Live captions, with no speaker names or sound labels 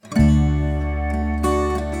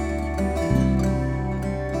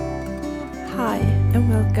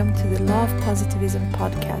welcome to the Law of Positivism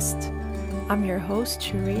podcast. I'm your host,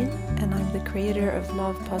 Shireen, and I'm the creator of Law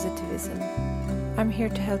of Positivism. I'm here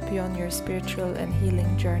to help you on your spiritual and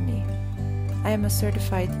healing journey. I am a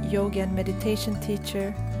certified yoga and meditation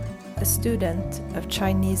teacher, a student of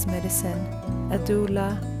Chinese medicine, a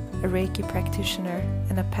doula, a Reiki practitioner,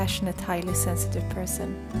 and a passionate, highly sensitive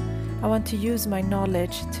person. I want to use my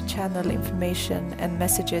knowledge to channel information and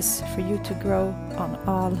messages for you to grow on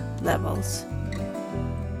all levels.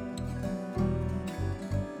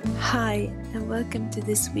 Hi, and welcome to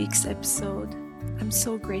this week's episode. I'm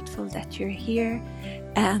so grateful that you're here,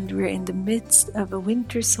 and we're in the midst of a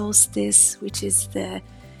winter solstice, which is a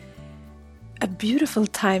beautiful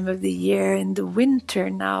time of the year in the winter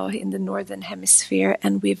now in the Northern Hemisphere,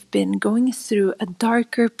 and we've been going through a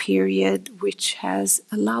darker period which has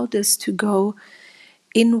allowed us to go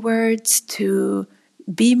inwards, to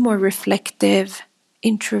be more reflective,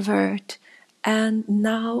 introvert, and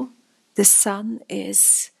now the sun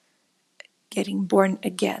is getting born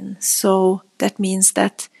again. So that means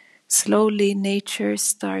that slowly nature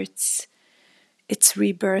starts its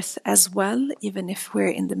rebirth as well, even if we're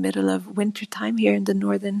in the middle of wintertime here in the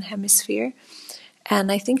Northern Hemisphere.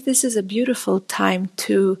 And I think this is a beautiful time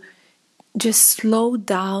to just slow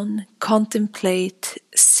down, contemplate,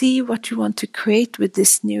 see what you want to create with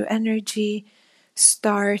this new energy,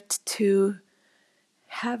 start to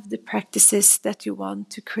have the practices that you want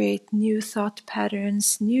to create new thought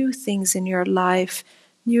patterns, new things in your life,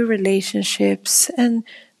 new relationships, and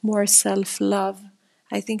more self-love.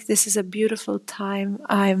 I think this is a beautiful time.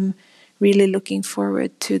 I'm really looking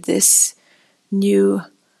forward to this new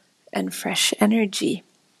and fresh energy.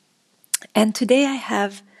 And today I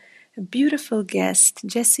have a beautiful guest,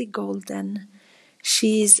 Jessie Golden.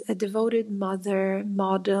 She's a devoted mother,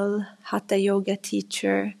 model, hatha yoga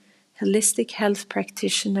teacher, holistic health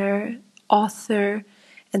practitioner, author,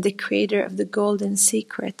 and the creator of The Golden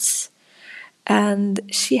Secrets. And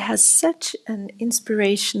she has such an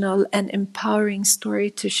inspirational and empowering story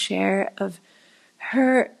to share of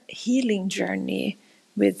her healing journey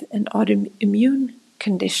with an autoimmune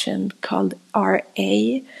condition called RA.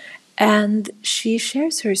 And she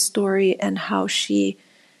shares her story and how she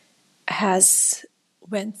has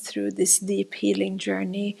went through this deep healing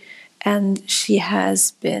journey, and she has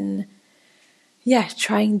been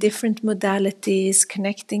trying different modalities,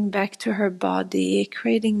 connecting back to her body,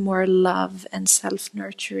 creating more love and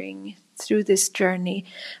self-nurturing through this journey.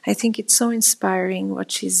 I think it's so inspiring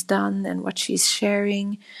what she's done and what she's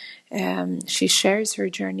sharing. She shares her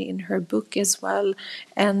journey in her book as well,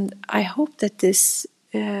 and I hope that this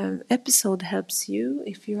episode helps you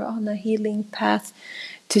if you're on a healing path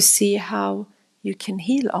to see how you can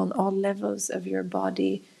heal on all levels of your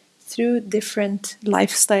body through different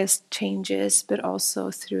lifestyle changes, but also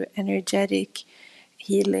through energetic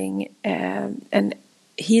healing and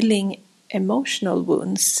healing emotional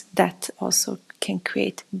wounds that also can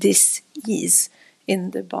create dis-ease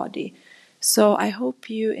in the body. So I hope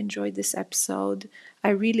you enjoyed this episode.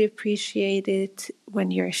 I really appreciate it when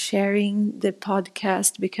you're sharing the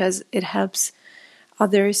podcast, because it helps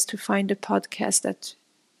others to find a podcast that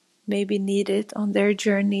maybe need it on their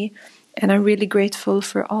journey. And I'm really grateful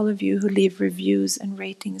for all of you who leave reviews and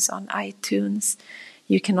ratings on iTunes.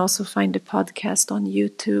 You can also find the podcast on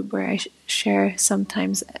YouTube, where I share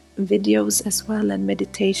sometimes videos as well and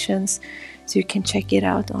meditations. So you can check it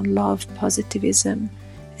out on Law of Positivism.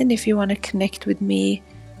 And if you want to connect with me,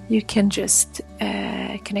 you can just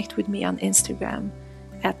connect with me on Instagram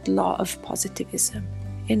at Law of Positivism.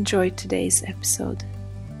 Enjoy today's episode.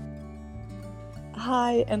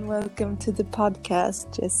 Hi, and welcome to the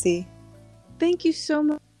podcast, Jessie. Thank you so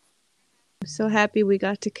much. I'm so happy we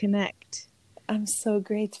got to connect. I'm so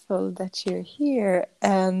grateful that you're here.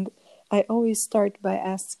 And I always start by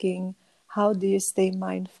asking, how do you stay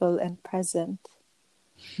mindful and present?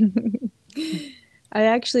 I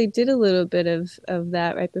actually did a little bit of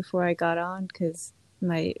that right before I got on, because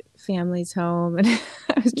my family's home and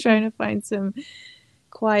I was trying to find some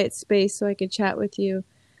quiet space so I could chat with you.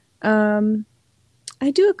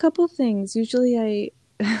 I do a couple things. Usually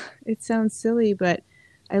it sounds silly, but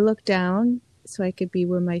I look down so I could be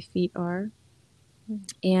where my feet are.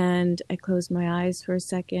 And I close my eyes for a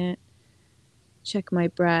second, check my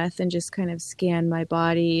breath, and just kind of scan my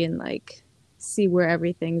body and see where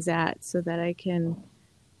everything's at, so that I can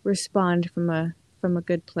respond from a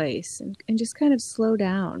good place and just kind of slow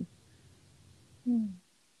down.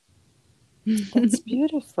 That's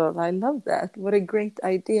beautiful. I love that. What a great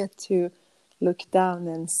idea to look down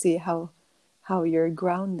and see how you're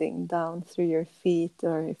grounding down through your feet,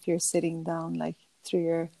 or if you're sitting down, through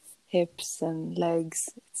your hips and legs.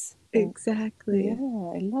 It's Exactly. Yeah,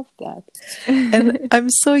 I love that. And I'm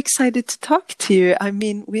so excited to talk to you. I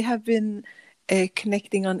mean, we have been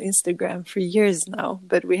connecting on Instagram for years now,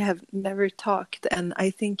 but we have never talked. And I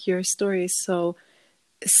think your story is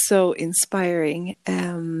so inspiring.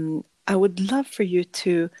 I would love for you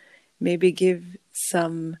to maybe give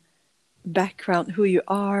some background, who you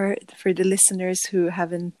are, for the listeners who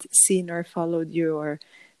haven't seen or followed you or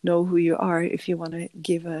know who you are, if you want to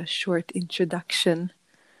give a short introduction.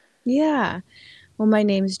 Yeah. Well, my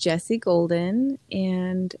name's Jessie Golden,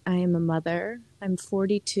 and I am a mother. I'm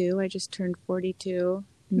 42. I just turned 42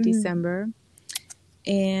 in December.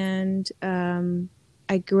 And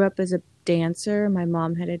I grew up as a dancer. My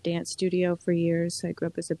mom had a dance studio for years, so I grew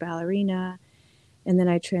up as a ballerina. And then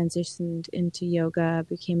I transitioned into yoga,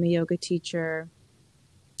 became a yoga teacher.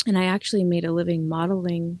 And I actually made a living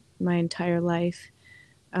modeling my entire life.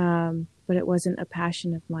 But it wasn't a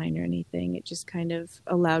passion of mine or anything. It just kind of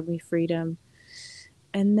allowed me freedom.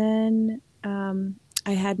 And then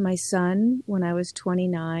I had my son when I was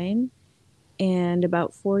 29. And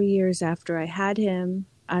about 4 years after I had him,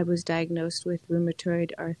 I was diagnosed with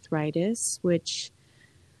rheumatoid arthritis, which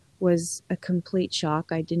was a complete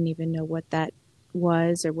shock. I didn't even know what that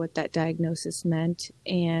was or what that diagnosis meant.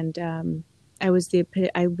 And I was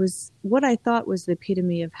what I thought was the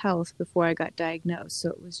epitome of health before I got diagnosed. So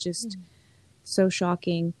it was just so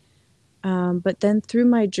shocking. But then through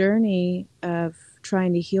my journey of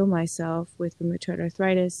trying to heal myself with rheumatoid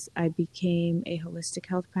arthritis, I became a holistic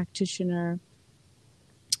health practitioner.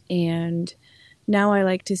 And now I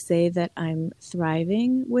like to say that I'm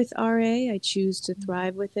thriving with RA. I choose to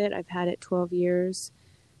thrive with it. I've had it 12 years.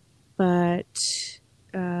 But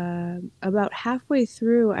about halfway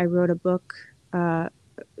through, I wrote a book.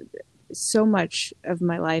 So much of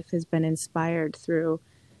my life has been inspired through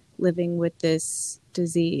living with this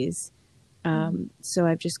disease. So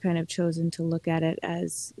I've just kind of chosen to look at it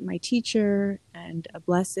as my teacher and a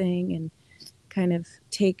blessing and kind of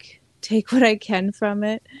take what I can from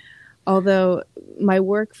it. Although my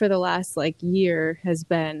work for the last year has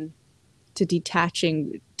been to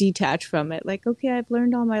detach from it. Like, okay, I've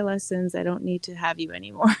learned all my lessons. I don't need to have you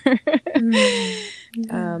anymore.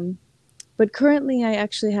 But currently I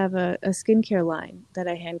actually have a skincare line that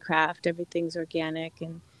I handcraft. Everything's organic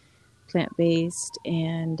and plant-based.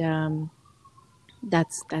 And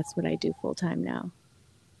that's what I do full time now.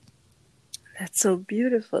 That's so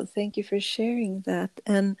beautiful. Thank you for sharing that.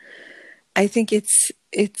 And I think it's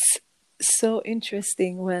so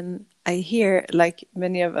interesting when I hear, like,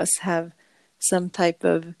 many of us have some type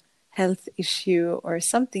of health issue or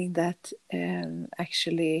something that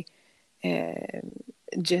actually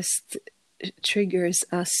just triggers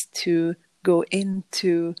us to go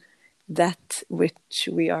into that which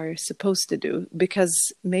we are supposed to do,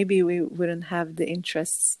 because maybe we wouldn't have the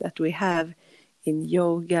interests that we have in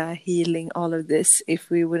yoga, healing, all of this, if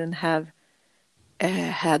we wouldn't have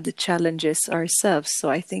had the challenges ourselves. So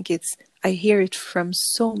I think I hear it from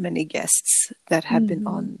so many guests that have been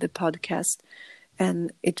on the podcast,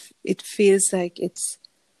 and it feels like it's,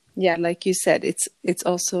 yeah, like you said, it's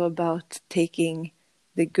also about taking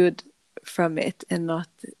the good from it and not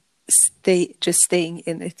staying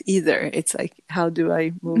in it either. It's like, how do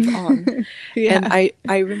I move on? Yeah. And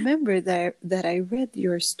I remember that I read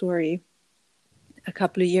your story a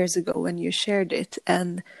couple of years ago when you shared it,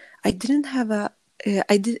 and I didn't have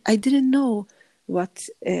I didn't know what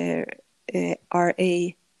RA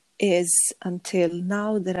is until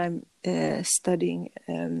now that I'm studying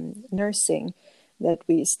nursing, that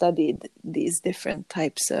we studied these different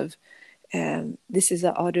types of this is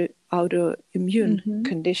an autoimmune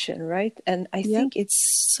condition, right? And I think it's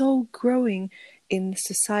so growing in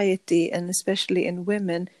society, and especially in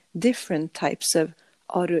women, different types of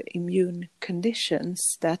autoimmune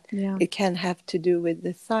conditions that it can have to do with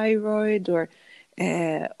the thyroid or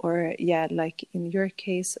yeah, like in your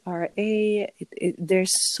case, RA.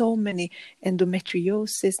 There's so many,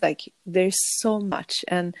 endometriosis, like there's so much,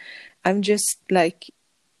 and I'm just like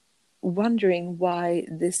wondering why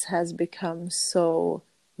this has become so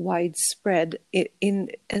widespread.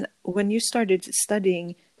 And when you started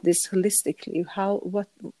studying this holistically,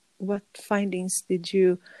 what findings did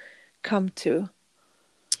you come to?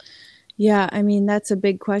 Yeah, I mean, that's a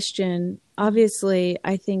big question. Obviously,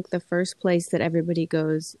 I think the first place that everybody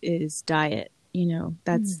goes is diet. You know,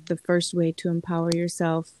 that's the first way to empower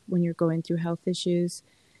yourself when you're going through health issues.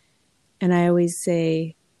 And I always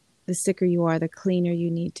say, the sicker you are, the cleaner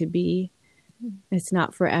you need to be. It's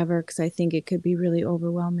not forever, because I think it could be really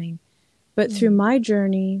overwhelming. But through my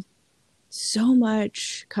journey, so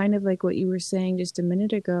much, kind of like what you were saying just a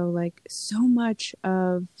minute ago, like so much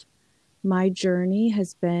of my journey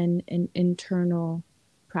has been an internal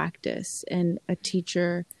practice and a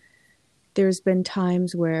teacher. There's been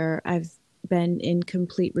times where I've been in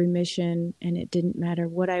complete remission and it didn't matter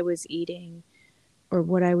what I was eating or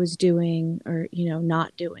what I was doing or,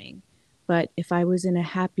 not doing. But if I was in a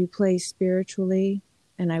happy place spiritually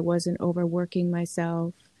and I wasn't overworking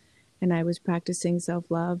myself and I was practicing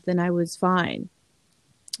self-love, then I was fine.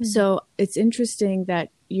 Mm-hmm. So it's interesting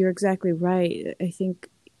that you're exactly right. I think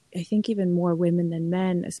even more women than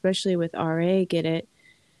men, especially with RA, get it.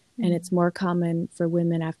 Mm-hmm. And it's more common for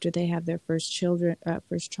women after they have their first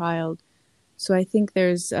child. So I think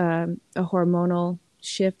there's a hormonal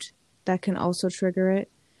shift that can also trigger it.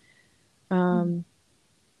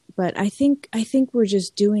 But I think we're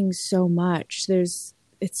just doing so much. It's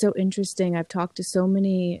so interesting. I've talked to so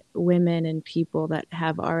many women and people that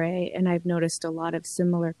have RA, and I've noticed a lot of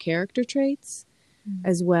similar character traits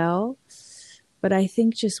as well. But I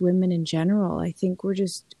think just women in general, I think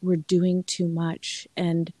we're doing too much,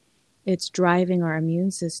 and it's driving our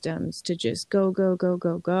immune systems to just go, go, go,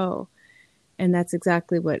 go, go. And that's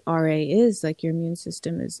exactly what RA is. Like, your immune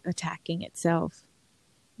system is attacking itself.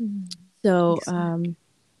 Mm-hmm. So, exactly.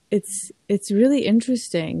 It's really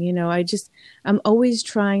interesting. I'm always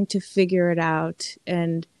trying to figure it out.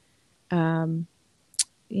 And,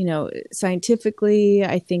 scientifically,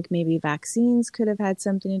 I think maybe vaccines could have had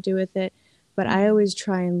something to do with it. But I always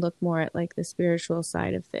try and look more at like the spiritual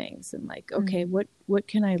side of things and like, okay, what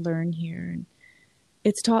can I learn here? And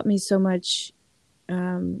it's taught me so much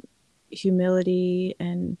humility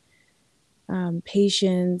and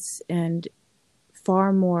patience, and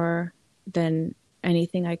far more than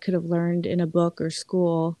anything I could have learned in a book or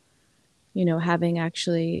school, having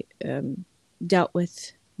actually dealt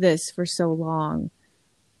with this for so long.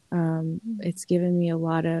 It's given me a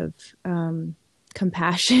lot of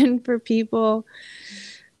compassion for people.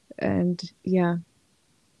 And yeah.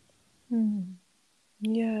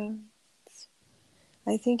 Yeah.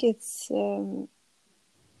 I think it's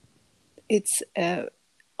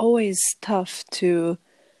always tough to,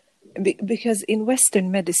 because in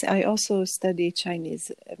Western medicine, I also study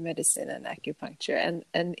Chinese medicine and acupuncture,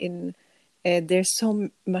 and in there's so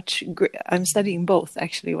much. I'm studying both,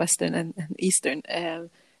 actually, Western and Eastern,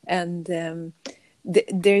 and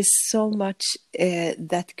there's so much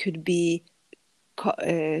that could be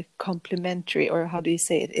complementary, or how do you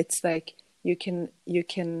say it? It's like you can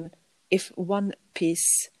if one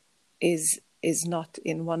piece is not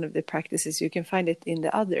in one of the practices, you can find it in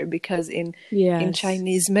the other, because in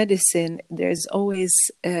Chinese medicine there's always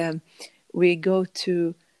we go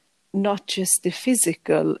to not just the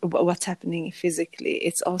physical, what's happening physically,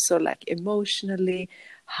 it's also like emotionally,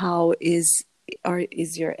 how is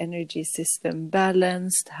your energy system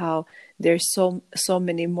balanced, how there's so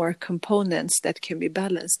many more components that can be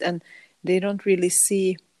balanced, and they don't really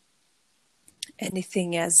see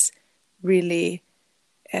anything as really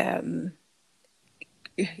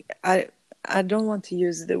I don't want to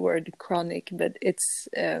use the word chronic, but it's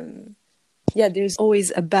there's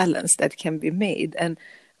always a balance that can be made. And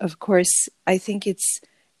of course, I think it's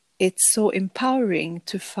so empowering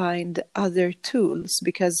to find other tools,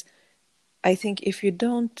 because I think if you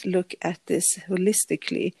don't look at this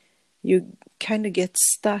holistically, you kind of get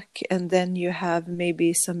stuck, and then you have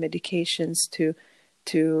maybe some medications to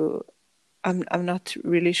I'm not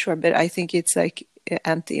really sure, but I think it's like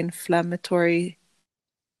anti-inflammatory,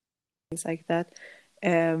 things like that,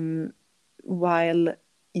 while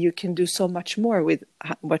you can do so much more with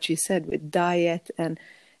what you said, with diet and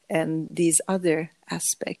these other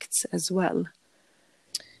aspects as well.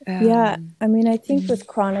 Yeah, I mean, I think with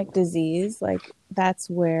chronic disease, like, that's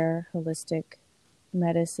where holistic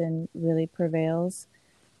medicine really prevails.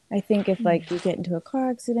 I think if like you get into a car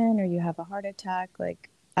accident or you have a heart attack, like,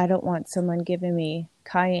 I don't want someone giving me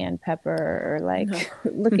cayenne pepper or like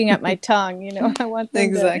looking at my tongue, I want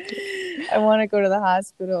them I want to go to the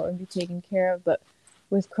hospital and be taken care of. But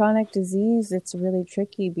with chronic disease, it's really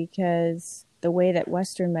tricky, because the way that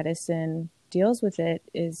Western medicine deals with it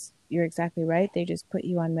is, you're exactly right. They just put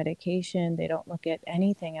you on medication. They don't look at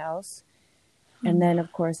anything else. And then,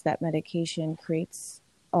 of course, that medication creates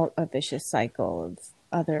a vicious cycle of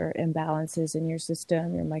other imbalances in your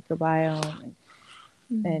system, your microbiome,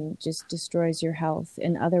 and just destroys your health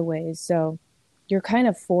in other ways. So you're kind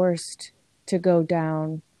of forced to go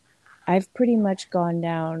down. I've pretty much gone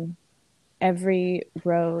down every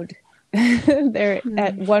road there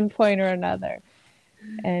at one point or another,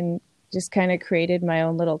 and just kind of created my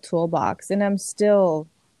own little toolbox. And I'm still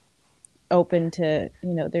open to,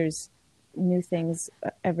 there's new things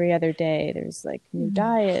every other day. There's like new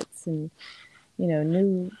diets and,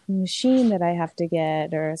 new machine that I have to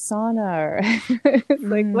get, or a sauna, or it's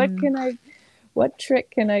like, what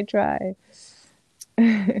trick can I try?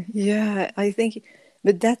 Yeah, I think,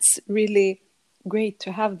 but that's really great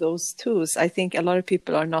to have those tools. I think a lot of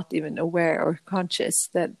people are not even aware or conscious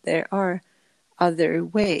that there are other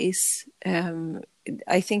ways.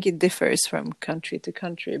 I think it differs from country to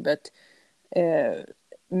country, but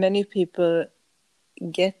many people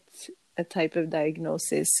get a type of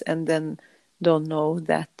diagnosis and then don't know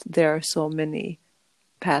that there are so many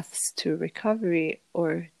paths to recovery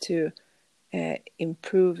or to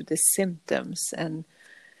improve the symptoms. And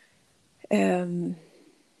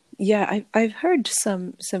I've heard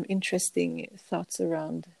some interesting thoughts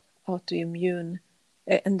around autoimmune.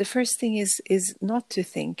 And the first thing is not to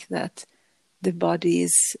think that the body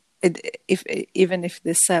is, if even if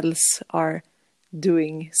the cells are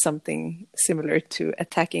doing something similar to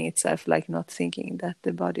attacking itself, like not thinking that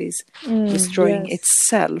the body is destroying Yes.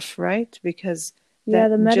 itself, right? Because Yeah,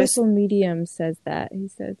 that the just medical medium says that. He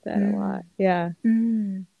says that a lot. Yeah.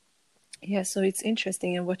 yeah, so it's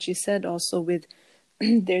interesting. And what you said also with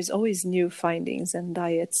there's always new findings and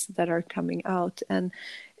diets that are coming out. And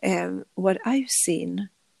what I've seen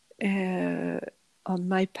on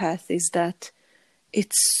my path is that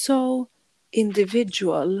it's so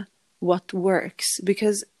individual what works,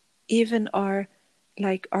 because even our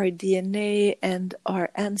DNA and our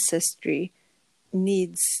ancestry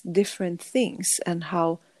needs different things, and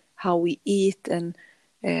how we eat and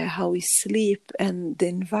how we sleep and the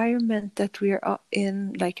environment that we are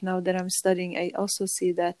in. Like now that I'm studying, I also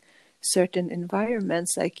see that certain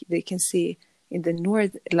environments, like they can see in the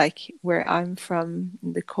north, like where I'm from,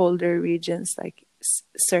 in the colder regions, like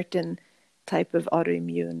certain type of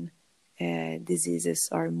autoimmune diseases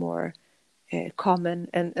are more common.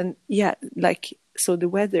 And yeah, like, so the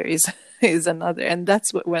weather is is another, and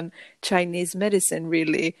that's what when Chinese medicine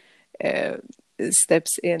really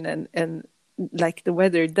steps in, and like the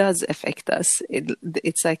weather does affect us.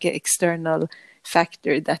 It's like an external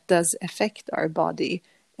factor that does affect our body.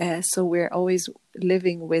 So we're always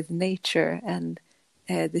living with nature and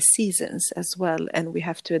the seasons as well, and we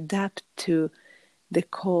have to adapt to the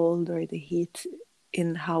cold or the heat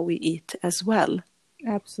in how we eat as well.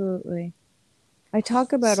 Absolutely. I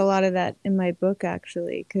talk about a lot of that in my book,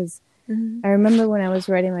 actually, because Mm-hmm. I remember when I was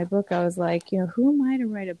writing my book, I was like, who am I to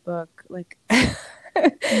write a book? Like, I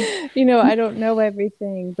don't know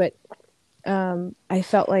everything, but I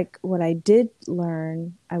felt like what I did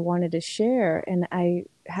learn, I wanted to share. And I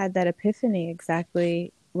had that epiphany,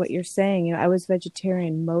 exactly what you're saying. I was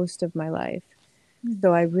vegetarian most of my life.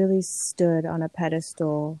 So I really stood on a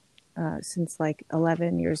pedestal since like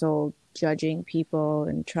 11 years old, judging people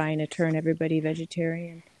and trying to turn everybody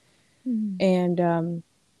vegetarian. And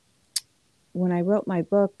when I wrote my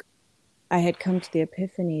book, I had come to the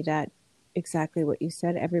epiphany that exactly what you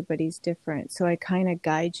said, everybody's different. So I kind of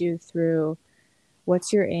guide you through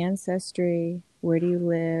what's your ancestry, where do you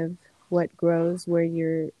live, what grows where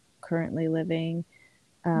you're currently living,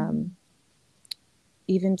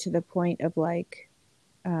 even to the point of like,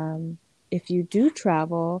 if you do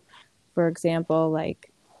travel, for example,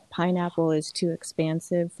 like pineapple is too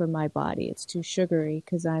expansive for my body. It's too sugary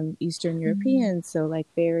because I'm Eastern European. So like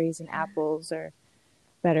berries and apples are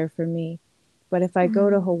better for me. But if I go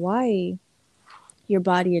to Hawaii, your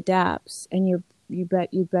body adapts, and you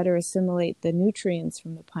better assimilate the nutrients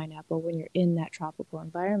from the pineapple when you're in that tropical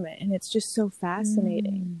environment. And it's just so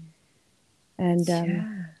fascinating. And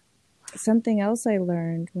something else I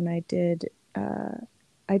learned when I did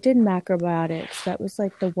macrobiotics. That was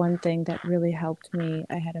like the one thing that really helped me.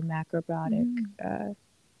 I had a macrobiotic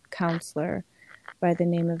counselor by the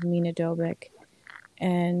name of Mina Dobik.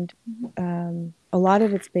 And a lot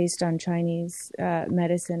of it's based on Chinese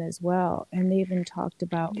medicine as well. And they even talked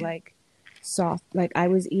about like I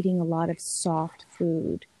was eating a lot of soft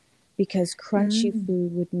food because crunchy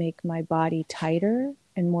food would make my body tighter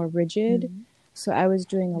and more rigid. So I was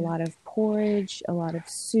doing a lot of porridge, a lot of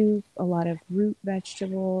soup, a lot of root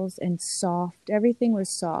vegetables, and soft. Everything was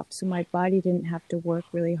soft, so my body didn't have to work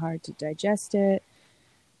really hard to digest it.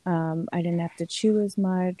 I didn't have to chew as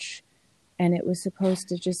much. And it was supposed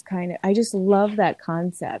to just I just love that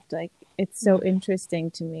concept. Like, it's so interesting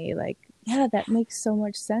to me. Like, yeah, that makes so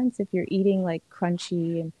much sense if you're eating like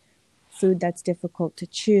crunchy and food that's difficult to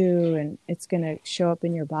chew, and it's going to show up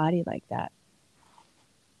in your body like that.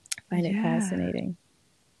 I find it fascinating.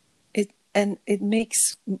 It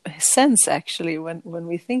makes sense actually when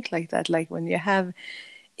we think like that. Like when you have,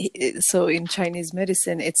 so in Chinese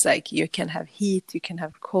medicine, it's like you can have heat, you can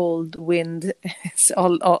have cold, wind. It's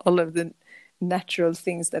all of the natural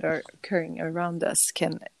things that are occurring around us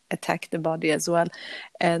can attack the body as well,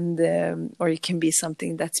 and or it can be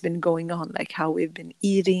something that's been going on, like how we've been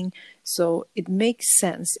eating. So it makes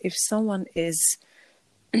sense if someone is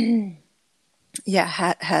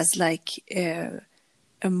has like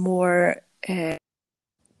a more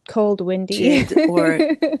cold, windy.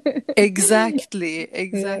 or exactly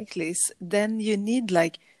Yeah. then you need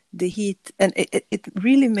like the heat, and it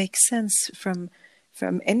really makes sense from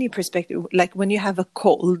any perspective. Like when you have a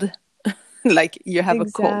cold, like you have a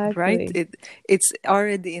cold, right? Exactly. It's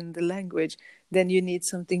already in the language. Then you need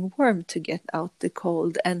something warm to get out the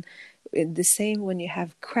cold. And the same when you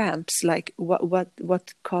have cramps. Like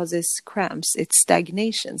what causes cramps? It's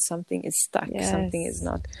stagnation. Something is stuck. Something is Yes.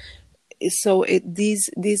 not. So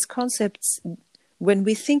these concepts, when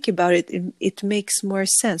we think about it, it makes more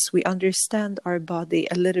sense. We understand our body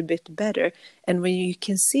a little bit better, and when you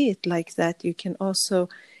can see it like that, you can also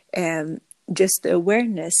just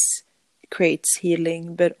awareness creates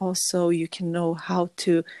healing, but also you can know how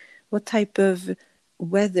to, what type of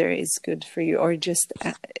weather is good for you, or just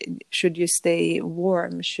should you stay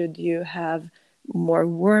warm, should you have more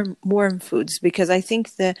warm foods, because I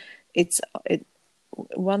think that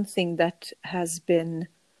one thing that has been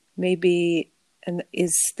maybe and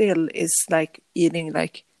is like eating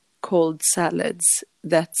like cold salads.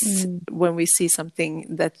 That's when we see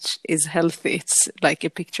something that is healthy, it's like a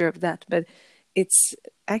picture of that, but it's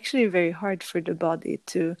actually very hard for the body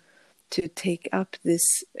to take up this.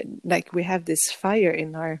 Like we have this fire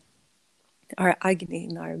in our agni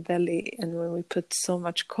in our belly, and when we put so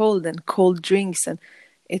much cold and cold drinks, and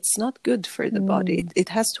it's not good for the body. It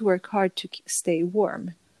has to work hard to stay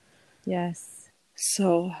warm. Yes.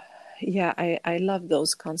 So yeah, I love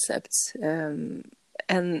those concepts.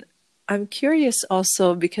 And I'm curious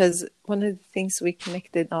also because one of the things we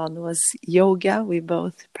connected on was yoga. We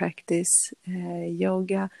both practice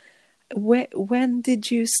yoga. When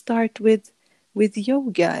did you start with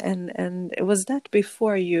yoga, and was that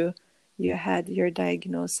before you had your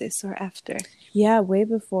diagnosis or after? Yeah, way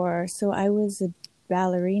before. So I was a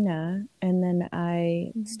ballerina, and then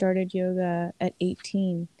I started yoga at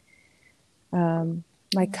 18.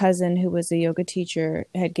 My cousin, who was a yoga teacher,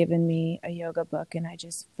 had given me a yoga book, and I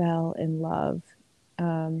just fell in love.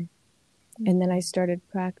 And then I started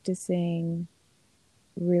practicing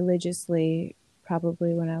religiously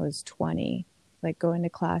probably when I was 20, like going to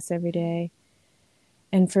class every day.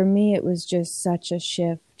 And for me, it was just such a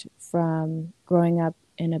shift from growing up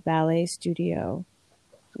in a ballet studio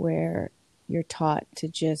where you're taught to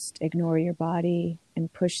just ignore your body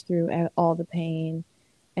and push through all the pain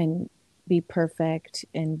and be perfect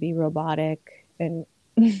and be robotic. And,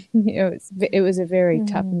 it was a very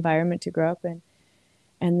tough environment to grow up in.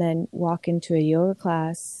 And then walk into a yoga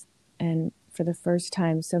class, and for the first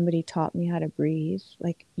time, somebody taught me how to breathe.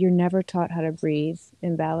 Like, you're never taught how to breathe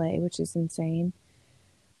in ballet, which is insane.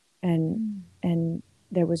 And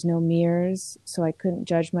there was no mirrors, so I couldn't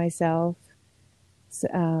judge myself.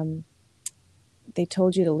 So, they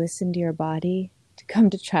told you to listen to your body, to come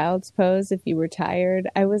to child's pose if you were tired.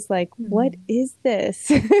 I was like, what is this?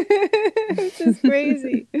 This is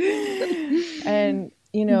crazy. And,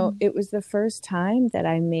 it was the first time that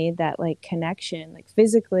I made that like connection. Like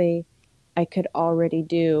physically, I could already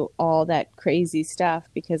do all that crazy stuff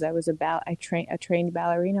because I was a trained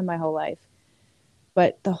ballerina my whole life.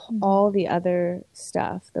 But all the other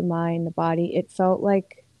stuff, the mind, the body, it felt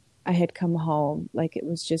like I had come home. Like it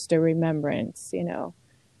was just a remembrance,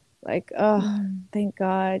 like, oh, thank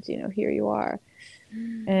God, here you are.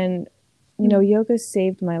 And, yoga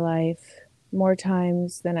saved my life more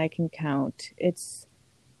times than I can count. It's,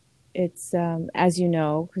 as you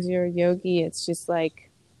know, because you're a yogi, it's just like,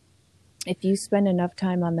 if you spend enough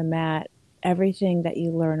time on the mat, everything that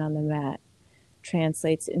you learn on the mat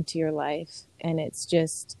translates into your life. And it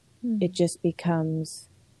just becomes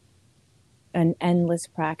an endless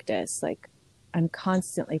practice. Like, I'm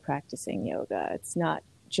constantly practicing yoga. It's not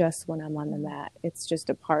just when I'm on the mat. It's just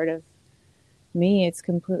a part of me. It's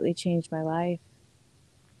completely changed my life.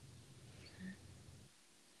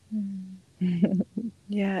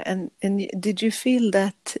 Yeah, and did you feel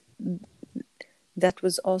that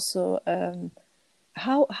was also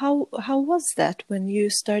how was that when you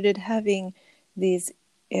started having these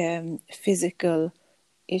physical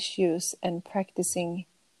issues and practicing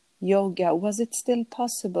yoga? Was it still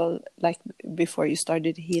possible like before you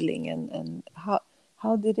started healing, and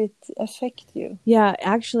how did it affect you? Yeah,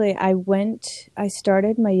 actually, I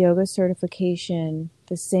started my yoga certification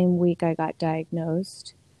the same week I got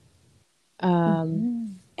diagnosed.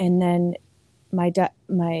 And then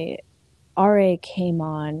my RA came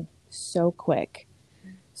on so quick.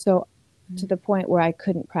 So to the point where I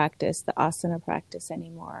couldn't practice the asana practice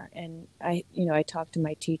anymore. And I talked to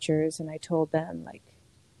my teachers and I told them, like,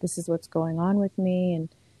 this is what's going on with me. And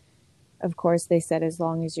of course they said, as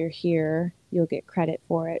long as you're here, you'll get credit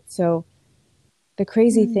for it. So the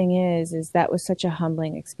crazy thing is that was such a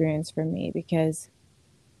humbling experience for me, because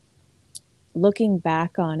looking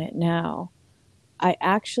back on it now, I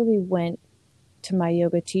actually went to my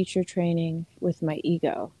yoga teacher training with my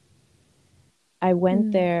ego. I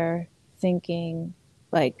went there thinking,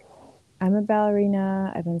 like, I'm a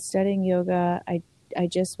ballerina, I've been studying yoga, I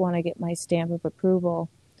just want to get my stamp of approval,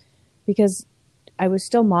 because I was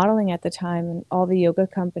still modeling at the time and all the yoga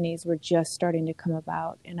companies were just starting to come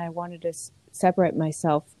about, and I wanted to separate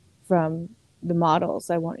myself from the models.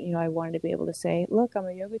 I wanted to be able to say, look, I'm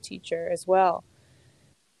a yoga teacher as well.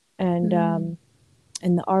 And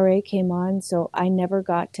and the RA came on, so I never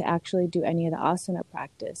got to actually do any of the asana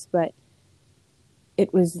practice, but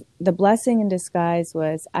it was the blessing in disguise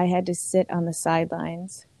was I had to sit on the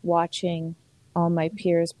sidelines watching all my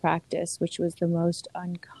peers practice, which was the most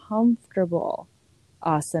uncomfortable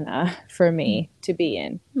asana for me to be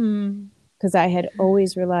in. Because I had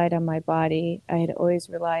always relied on my body. I had always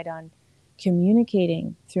relied on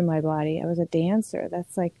communicating through my body. I was a dancer.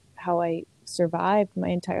 That's like how I survived my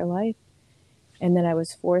entire life. And then I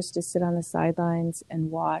was forced to sit on the sidelines and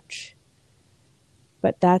watch.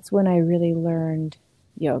 But that's when I really learned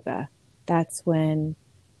yoga. That's when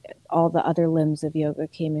all the other limbs of yoga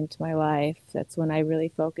came into my life. That's when I really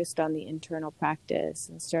focused on the internal practice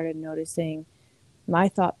and started noticing my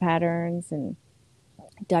thought patterns and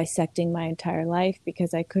dissecting my entire life,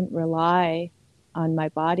 because I couldn't rely on my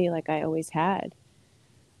body like I always had.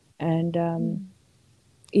 And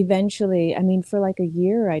eventually, I mean, for like a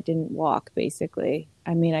year, I didn't walk, basically.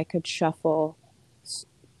 I mean, I could shuffle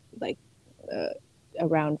like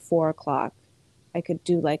around 4 o'clock. I could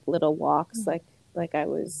do like little walks, like I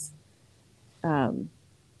was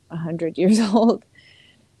 100 years old.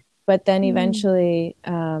 But then eventually,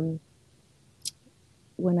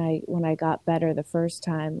 when I got better the first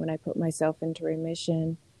time, when I put myself into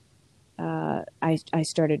remission, I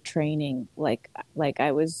started training like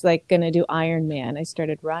I was like gonna do Ironman. I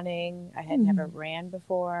started running. I had never ran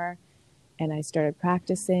before, and I started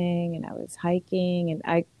practicing, and I was hiking, and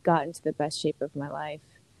I got into the best shape of my life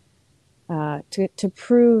to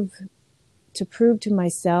prove to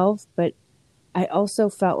myself. But I also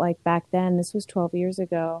felt like back then, this was 12 years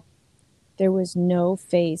ago, there was no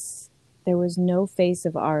face. There was no face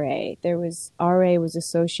of RA. RA was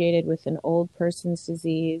associated with an old person's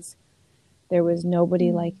disease. There was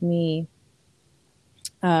nobody like me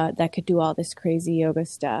that could do all this crazy yoga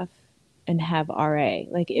stuff and have RA.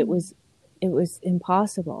 Like it was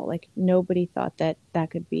impossible. Like nobody thought that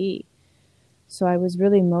could be. So I was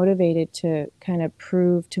really motivated to kind of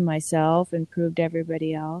prove to myself and prove to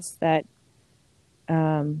everybody else that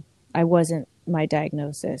I wasn't my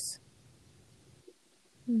diagnosis.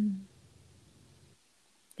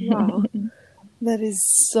 Wow, that is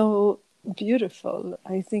so beautiful.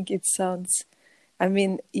 I think it sounds, I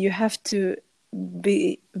mean, you have to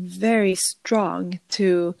be very strong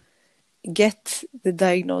to get the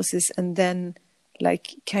diagnosis, and then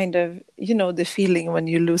like kind of, you know, the feeling when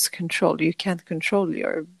you lose control, you can't control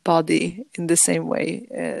your body in the same way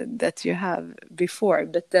that you have before.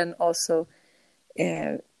 But then also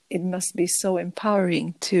it must be so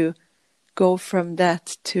empowering to go from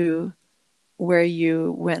that to where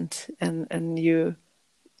you went, and you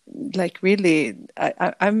like really,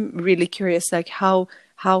 I'm really curious, like how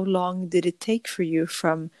long did it take for you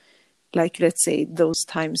from, like, let's say those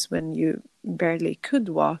times when you barely could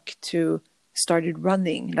walk to started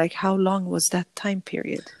running? Like how long was that time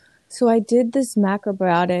period? So I did this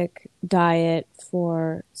macrobiotic diet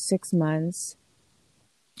for 6 months,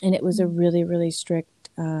 and it was a really, really strict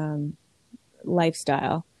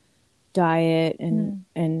lifestyle diet,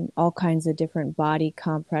 and all kinds of different body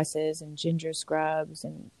compresses and ginger scrubs,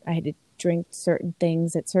 and I had to drink certain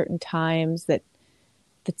things at certain times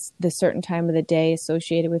that's the certain time of the day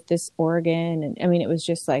associated with this organ. And I mean, it was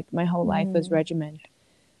just like my whole life was regimen.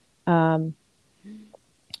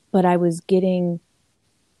 But I was getting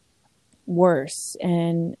worse,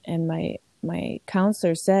 and my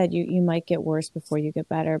counselor said you might get worse before you get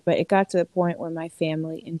better. But it got to the point where my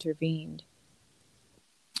family intervened,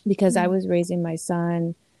 because I was raising my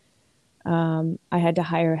son. I had to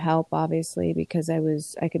hire help, obviously, because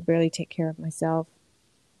I could barely take care of myself.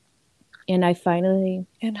 And I finally...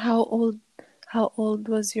 And how old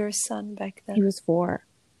was your son back then? He was 4.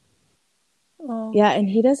 Oh, yeah, and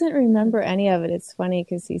he doesn't remember any of it. It's funny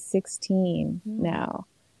because he's 16 now.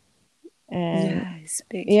 And Yeah, it's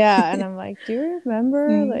big. yeah, and I'm like, do you remember?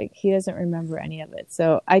 Mm. Like, he doesn't remember any of it.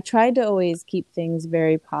 So I tried to always keep things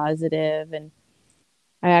very positive, and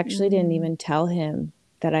I actually didn't Mm. even tell him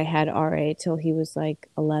that I had RA till he was like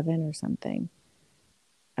 11 or something.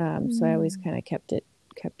 So I always Mm. kind of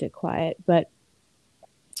kept it quiet. But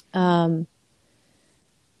um,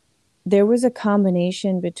 there was a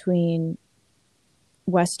combination between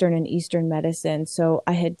Western and Eastern medicine. So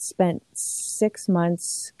I had spent 6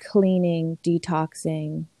 months cleaning,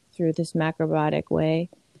 detoxing through this macrobiotic way.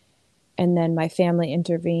 And then my family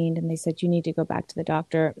intervened and they said, you need to go back to the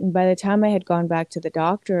doctor. And by the time I had gone back to the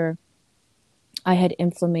doctor, I had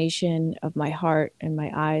inflammation of my heart and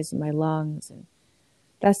my eyes and my lungs. And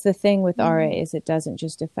that's the thing with RA, Mm. is it doesn't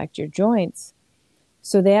just affect your joints.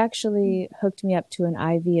 So they actually hooked me up to an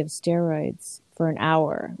IV of steroids for an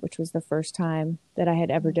hour, which was the first time that I had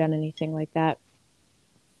ever done anything like that.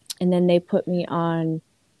 And then they put me on,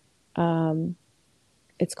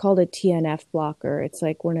 it's called a TNF blocker. It's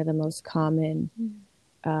like one of the most common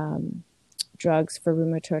drugs for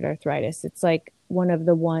rheumatoid arthritis. It's like one of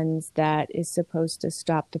the ones that is supposed to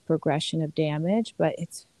stop the progression of damage, but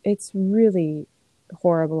it's really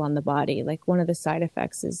horrible on the body. Like, one of the side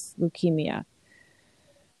effects is leukemia. Mm.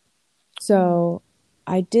 So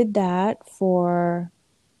I did that for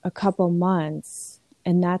a couple months,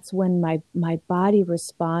 and that's when my body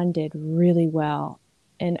responded really well.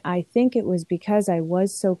 And I think it was because I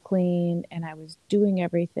was so clean and I was doing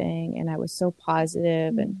everything and I was so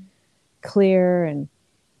positive and Mm. clear, and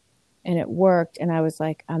it worked, and I was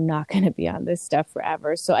like, I'm not going to be on this stuff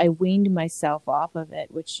forever. So I weaned myself off of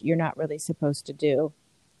it, which you're not really supposed to do.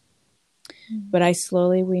 Mm. But I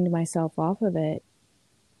slowly weaned myself off of it,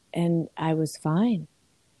 and I was fine.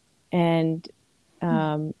 And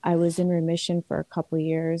I was in remission for a couple of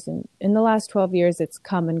years, and in the last 12 years, it's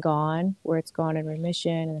come and gone, where it's gone in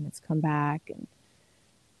remission and then it's come back. And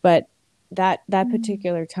but that Mm.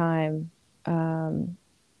 particular time,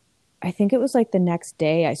 I think it was like the next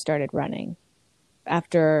day I started running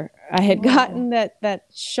after I had Wow. gotten that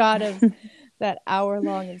shot of that hour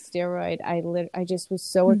long of steroid. I just was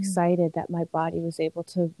so Mm. excited that my body was able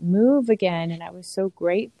to move again, and I was so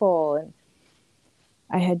grateful. And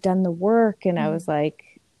I had done the work, and I Mm. was like,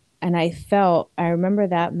 and I remember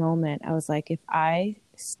that moment. I was like, if I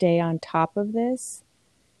stay on top of this,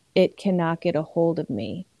 it cannot get a hold of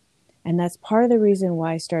me. And that's part of the reason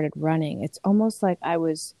why I started running. It's almost like I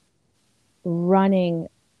was running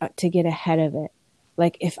to get ahead of it.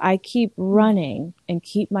 Like, if I keep Mm. running and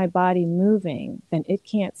keep my body moving, then it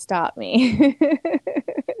can't stop me.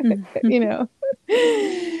 Mm. you know,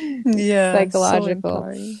 Yeah, so psychological.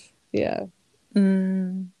 empowering. Yeah.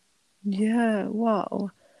 Mm. Yeah, wow.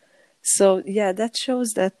 So yeah, that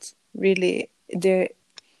shows that really there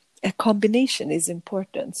a combination is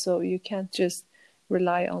important. So you can't just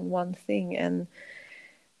rely on one thing. And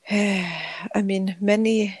I mean,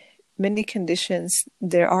 many conditions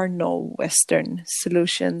there are no Western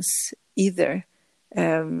solutions either.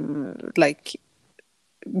 Like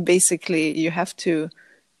basically, you have to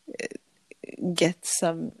get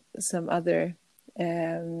some other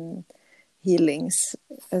um, healings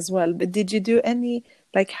as well. But did you do any,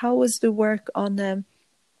 like, how was the work on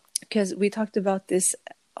because we talked about this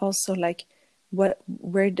also, like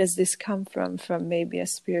where does this come from maybe a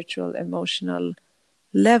spiritual emotional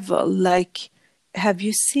level, like have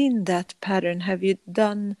you seen that pattern, have you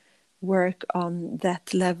done work on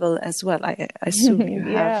that level as well? I assume you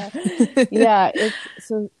have. yeah. Yeah. It's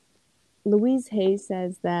so Louise Hay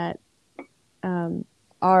says that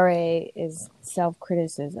RA is self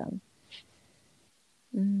criticism.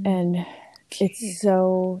 Mm, And okay. it's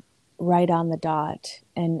so right on the dot.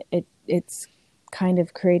 And it's kind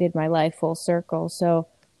of created my life full circle. So,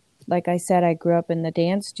 like I said, I grew up in the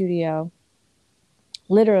dance studio,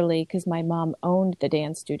 literally, because my mom owned the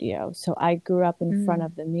dance studio. So I grew up in front Mm,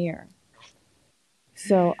 of the mirror.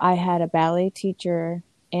 So I had a ballet teacher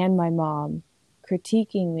and my mom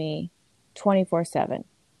critiquing me 24/7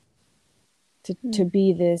 to mm,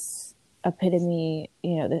 be this epitome,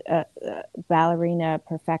 the ballerina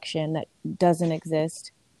perfection that doesn't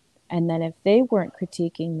exist. And then if they weren't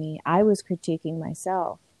critiquing me, I was critiquing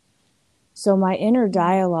myself. So my inner mm,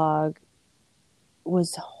 dialogue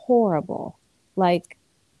was horrible, like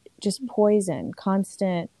just poison,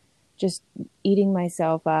 constant, just eating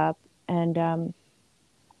myself up. And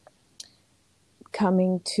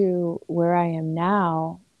coming to where I am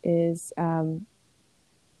now is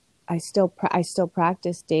I still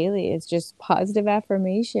practice daily. It's just positive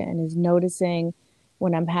affirmation, is noticing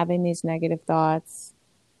when I'm having these negative thoughts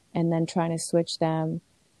and then trying to switch them.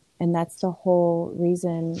 And that's the whole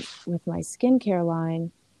reason with my skincare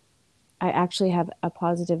line I actually have a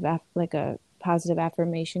like a positive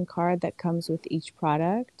affirmation card that comes with each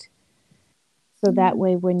product. So that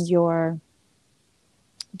way, when you're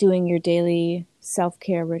doing your daily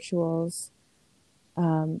self-care rituals,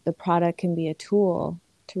 the product can be a tool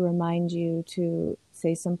to remind you to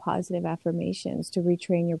say some positive affirmations to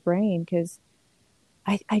retrain your brain. Because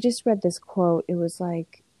I just read this quote. It was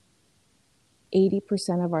like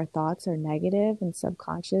 80% of our thoughts are negative and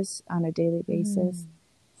subconscious on a daily basis.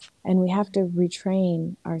 And we have to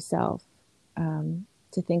retrain ourselves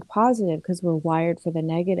to think positive because we're wired for the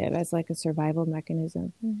negative as like a survival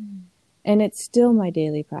mechanism. And it's still my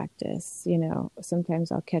daily practice. You know,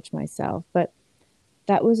 sometimes I'll catch myself, but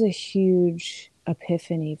that was a huge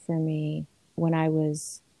epiphany for me when I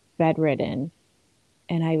was bedridden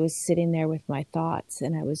and I was sitting there with my thoughts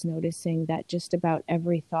and I was noticing that just about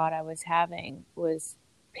every thought I was having was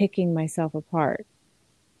picking myself apart,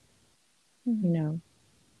 you know.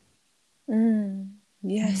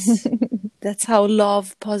 Yes, that's how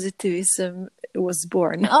love positivism was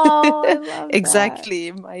born. Oh, I love that.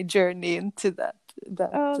 Exactly, my journey into that.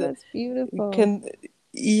 Oh, that's beautiful. Can,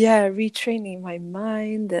 yeah, retraining my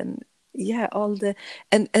mind and yeah, all the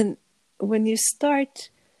and when you start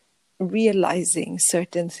realizing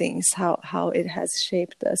certain things, how it has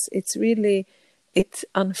shaped us, it's really, it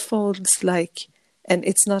unfolds like, and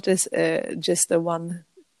it's not as just a one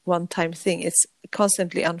time thing. It's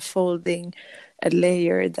constantly unfolding a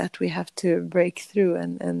layer that we have to break through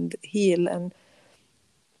and heal. And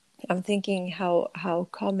I'm thinking how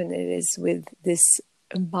common it is with this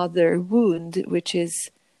mother wound, which is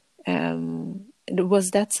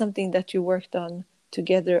was that something that you worked on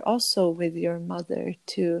together also with your mother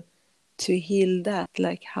to heal that,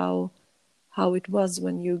 like how it was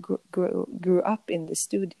when you grew up in the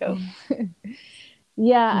studio?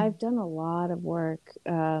 Yeah, I've done a lot of work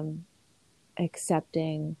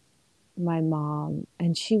accepting my mom,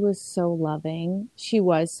 and she was so loving. She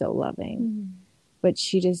was so loving, but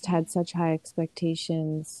she just had such high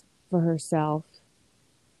expectations for herself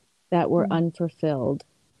that were unfulfilled,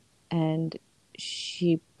 and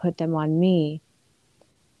she put them on me.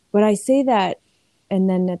 But I say that, and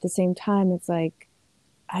then at the same time, it's like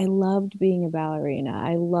I loved being a ballerina.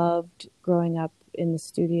 I loved growing up in the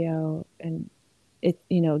studio, and it,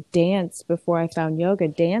 you know, dance. Before I found yoga,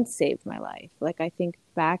 dance saved my life. Like I think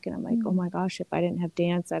back and I'm like, oh my gosh, if I didn't have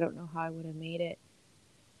dance, I don't know how I would have made it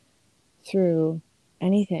through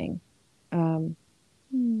anything.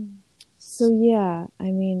 So yeah,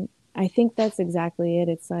 I mean, I think that's exactly it.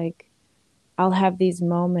 It's like I'll have these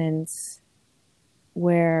moments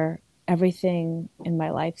where everything in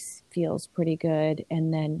my life feels pretty good,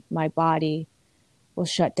 and then my body will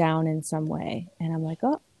shut down in some way, and I'm like,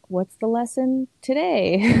 oh, what's the lesson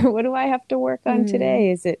today? What do I have to work on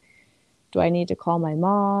today? Do I need to call my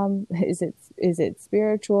mom? Is it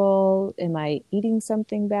spiritual? Am I eating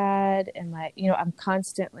something bad? Am I, you know, I'm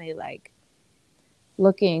constantly like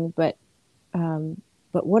looking, but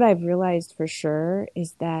what I've realized for sure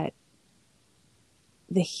is that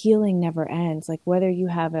the healing never ends. Like whether you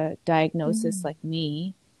have a diagnosis like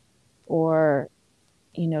me or,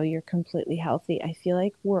 you know, you're completely healthy, I feel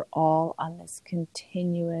like we're all on this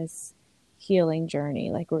continuous healing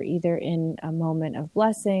journey. Like we're either in a moment of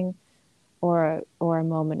blessing or a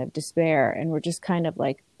moment of despair, and we're just kind of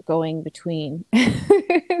like going between.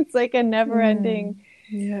 It's like a never ending,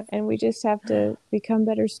 Yeah. and we just have to become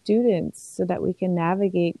better students so that we can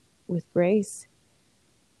navigate with grace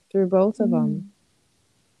through both of them.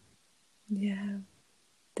 Yeah,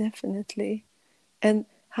 definitely. And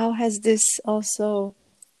how has this also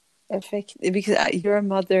affected, because you're a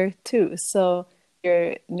mother too, so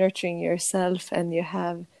you're nurturing yourself and you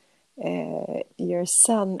have your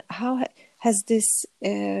son. How has this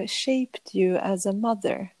shaped you as a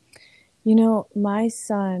mother? You know, my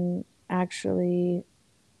son actually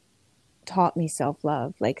taught me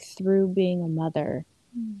self-love, like through being a mother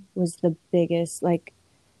was the biggest, like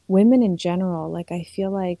women in general. Like I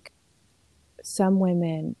feel like some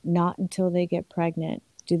women, not until they get pregnant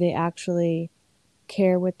do they actually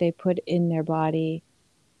care what they put in their body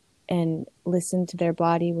and listen to their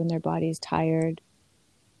body when their body's tired,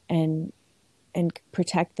 and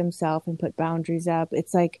protect themselves and put boundaries up.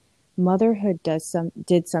 It's like motherhood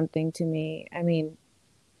did something to me. I mean,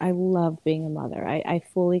 I love being a mother. I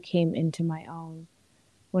fully came into my own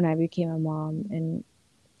when I became a mom, and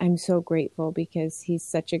I'm so grateful because he's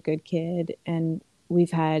such a good kid, and we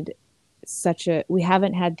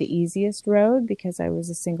haven't had the easiest road because I was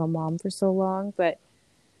a single mom for so long, but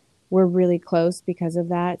we're really close because of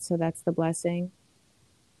that. So that's the blessing.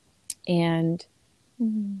 And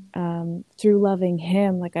through loving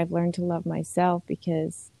him, like I've learned to love myself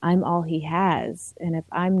because I'm all he has. And if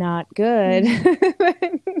I'm not good,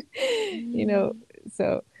 then, you know,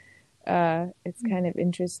 so it's kind of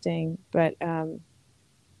interesting. But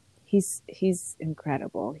he's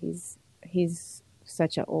incredible. He's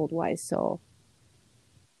such an old wise soul.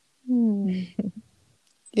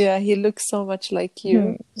 Yeah, he looks so much like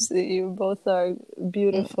you. So you both are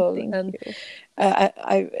beautiful. Thank And you.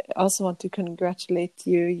 I also want to congratulate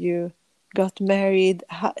you. You got married.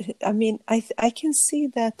 I mean, I can see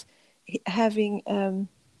that having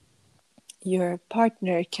your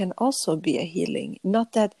partner can also be a healing.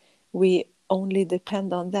 Not that we only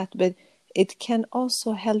depend on that, but it can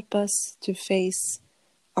also help us to face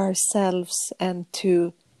ourselves and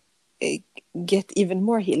to get even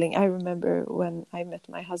more healing. I remember when I met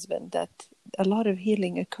my husband that a lot of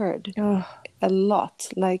healing occurred. Oh, A lot,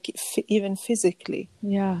 like even physically.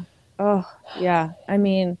 yeah. Oh, yeah. I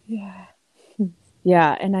mean, Yeah.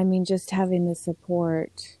 yeah. And I mean, just having the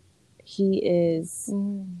support, he is,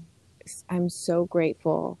 I'm so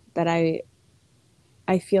grateful that I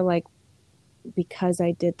feel like because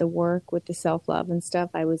I did the work with the self-love and stuff,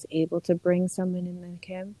 I was able to bring someone in like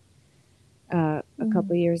him. A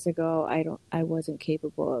couple of years ago, I wasn't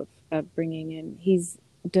capable of bringing in. He's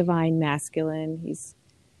divine masculine. He's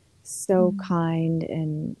so kind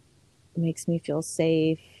and makes me feel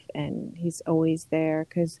safe, and he's always there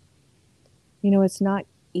because, you know, it's not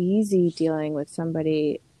easy dealing with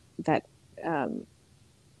somebody that,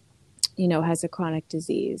 you know, has a chronic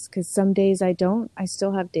disease, because some days I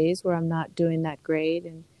still have days where I'm not doing that great,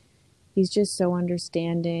 and he's just so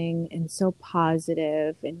understanding and so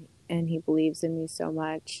positive, and he believes in me so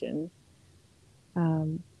much. And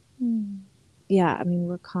yeah, I mean,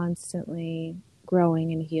 we're constantly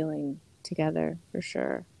growing and healing together for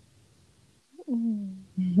sure.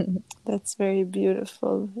 That's very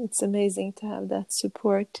beautiful. It's amazing to have that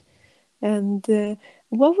support. And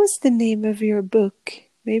what was the name of your book?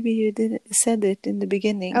 Maybe you didn't said it in the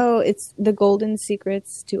beginning. Oh, it's The Golden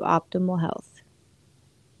Secrets to Optimal Health.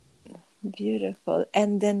 Beautiful.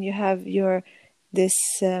 And then you have this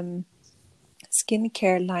skincare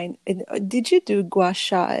line. Did you do gua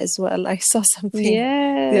sha as well? I saw something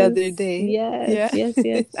the other day. Yes. Yeah.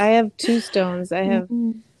 I have 2 stones. I have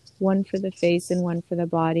one for the face and one for the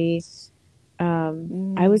body.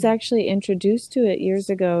 I was actually introduced to it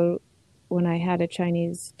years ago when I had a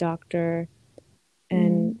Chinese doctor,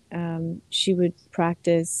 and she would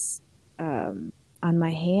practice on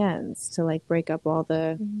my hands to like break up all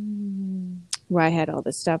the where I had all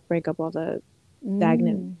the stuff, break up all the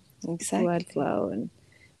stagnant blood flow.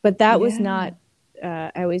 But that was not.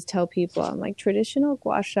 I always tell people, I'm like, traditional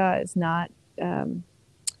gua sha is not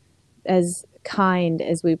as kind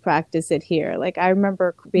as we practice it here. Like I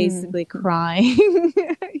remember basically crying.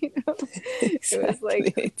 You know? It was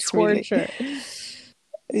like It's torture. Really,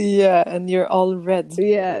 yeah, and you're all red.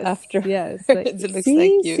 Yes, after. yes. Like, It looks see,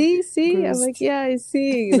 like you see. I'm bruised. like, yeah, I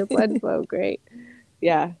see the blood flow. Great.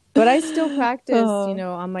 Yeah, but I still practice, you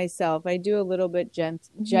know, on myself. I do a little bit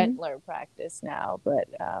gentler practice now, but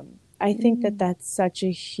I think that that's such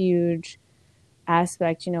a huge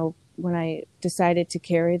aspect. You know, when I decided to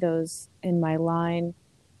carry those in my line,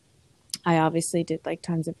 I obviously did like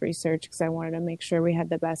tons of research because I wanted to make sure we had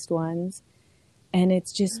the best ones. And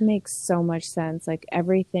it just makes so much sense. Like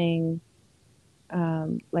everything,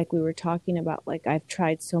 like we were talking about, like I've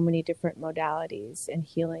tried so many different modalities in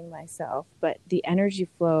healing myself, but the energy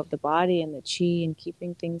flow of the body and the chi and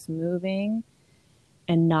keeping things moving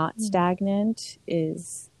and not stagnant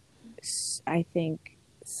is, I think,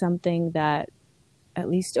 something that at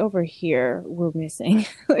least over here we're missing.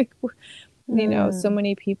 Like, you know, so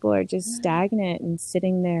many people are just stagnant and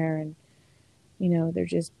sitting there, and you know, they're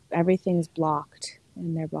just, everything's blocked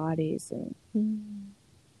in their bodies, and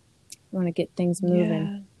want to get things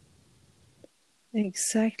moving. Yeah,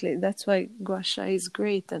 exactly. That's why gua sha is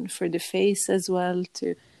great, and for the face as well,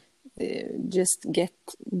 to just get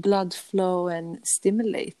blood flow and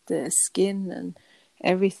stimulate the skin and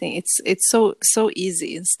everything. It's so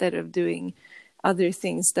easy instead of doing other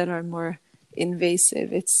things that are more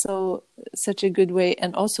invasive. It's such a good way,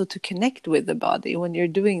 and also to connect with the body. When you're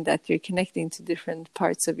doing that, you're connecting to different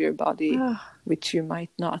parts of your body which you might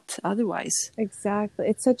not otherwise. Exactly.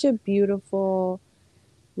 It's such a beautiful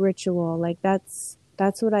ritual. Like that's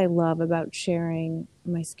what I love about sharing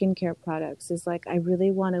my skincare products, is like I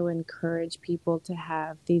really want to encourage people to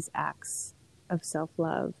have these acts of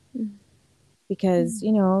self-love. Because,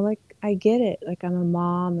 you know, like I get it. Like I'm a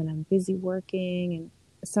mom and I'm busy working, and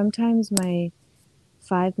sometimes my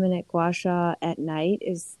 5-minute gua sha at night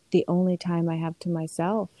is the only time I have to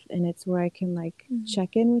myself. And it's where I can like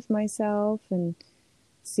check in with myself and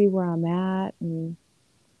see where I'm at and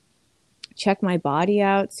check my body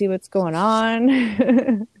out, see what's going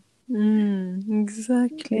on.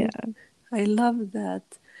 Exactly. Yeah. I love that.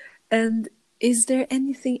 And is there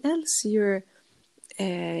anything else you're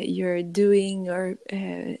doing, or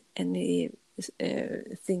any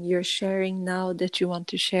thing you're sharing now that you want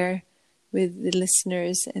to share with the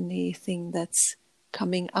listeners? Anything that's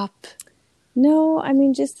coming up? No, I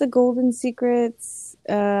mean, just the Golden Secrets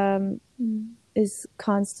is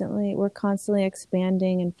we're constantly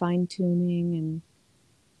expanding and fine tuning, and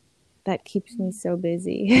that keeps me so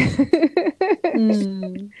busy. I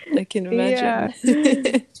can imagine.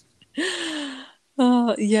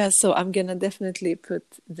 Oh, yeah, so I'm gonna definitely put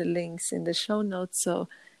the links in the show notes so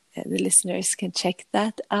the listeners can check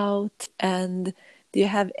that out. And do you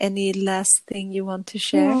have any last thing you want to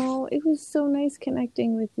share? No, it was so nice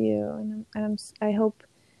connecting with you, and I hope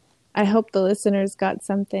the listeners got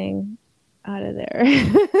something out of there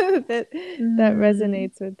that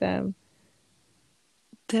resonates with them.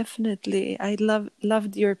 Definitely. I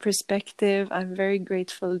loved your perspective. I'm very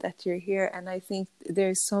grateful that you're here, and I think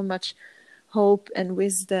there's so much hope and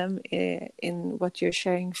wisdom in what you're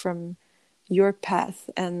sharing from your path,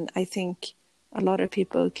 and I think a lot of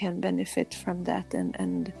people can benefit from that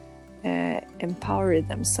and empower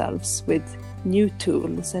themselves with new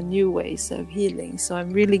tools and new ways of healing. So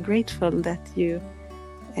I'm really grateful that you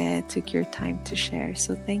took your time to share.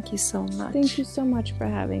 So thank you so much. Thank you so much for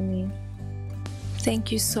having me.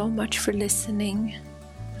 Thank you so much for listening.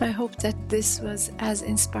 I hope that this was as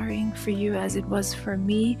inspiring for you as it was for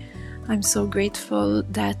me. I'm so grateful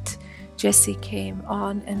that Jessie came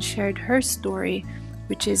on and shared her story,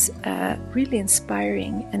 which is a really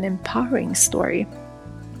inspiring and empowering story.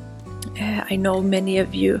 I know many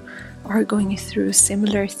of you are going through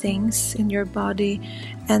similar things in your body,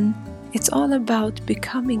 and it's all about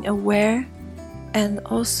becoming aware and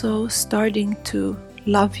also starting to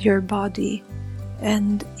love your body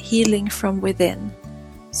and healing from within.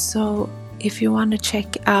 So if you want to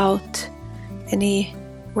check out any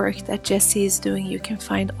work that Jessie is doing, you can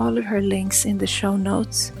find all of her links in the show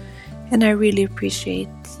notes. And I really appreciate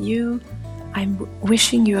you. I'm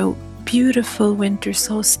wishing you a beautiful winter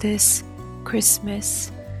solstice,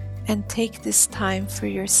 Christmas, and take this time for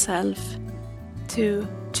yourself to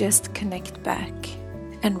just connect back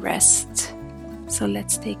and rest. So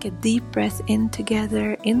let's take a deep breath in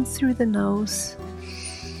together, in through the nose,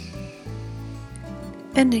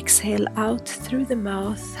 and exhale out through the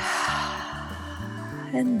mouth.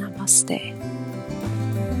 And namaste.